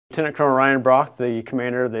Lieutenant Colonel Ryan Brock, the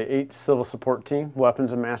commander of the 8th Civil Support Team,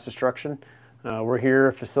 Weapons of Mass Destruction. We're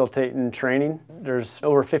here facilitating training. There's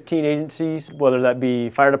over 15 agencies, whether that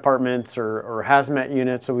be fire departments or HAZMAT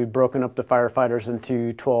units, so we've broken up the firefighters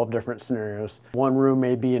into 12 different scenarios. One room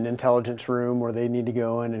may be an intelligence room where they need to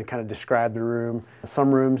go in and kind of describe the room.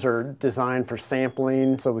 Some rooms are designed for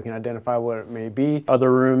sampling so we can identify what it may be.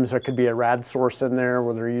 Other rooms, there could be a rad source in there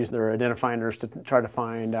where they're using their identifiers to try to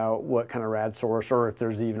find out what kind of rad source or if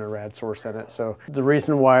there's even a rad source in it. So the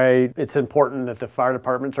reason why it's important that the fire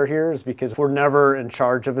departments are here is because we're never in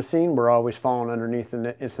charge of a scene. We're always falling underneath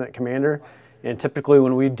an incident commander. And typically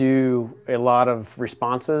when we do a lot of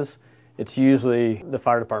responses, it's usually the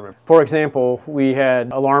fire department. For example, we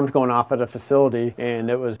had alarms going off at a facility and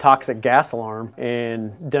it was toxic gas alarm,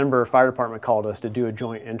 and Denver Fire Department called us to do a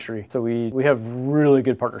joint entry. So we have really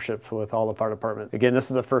good partnerships with all the fire departments. Again,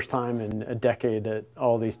 this is the first time in a decade that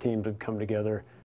all these teams have come together.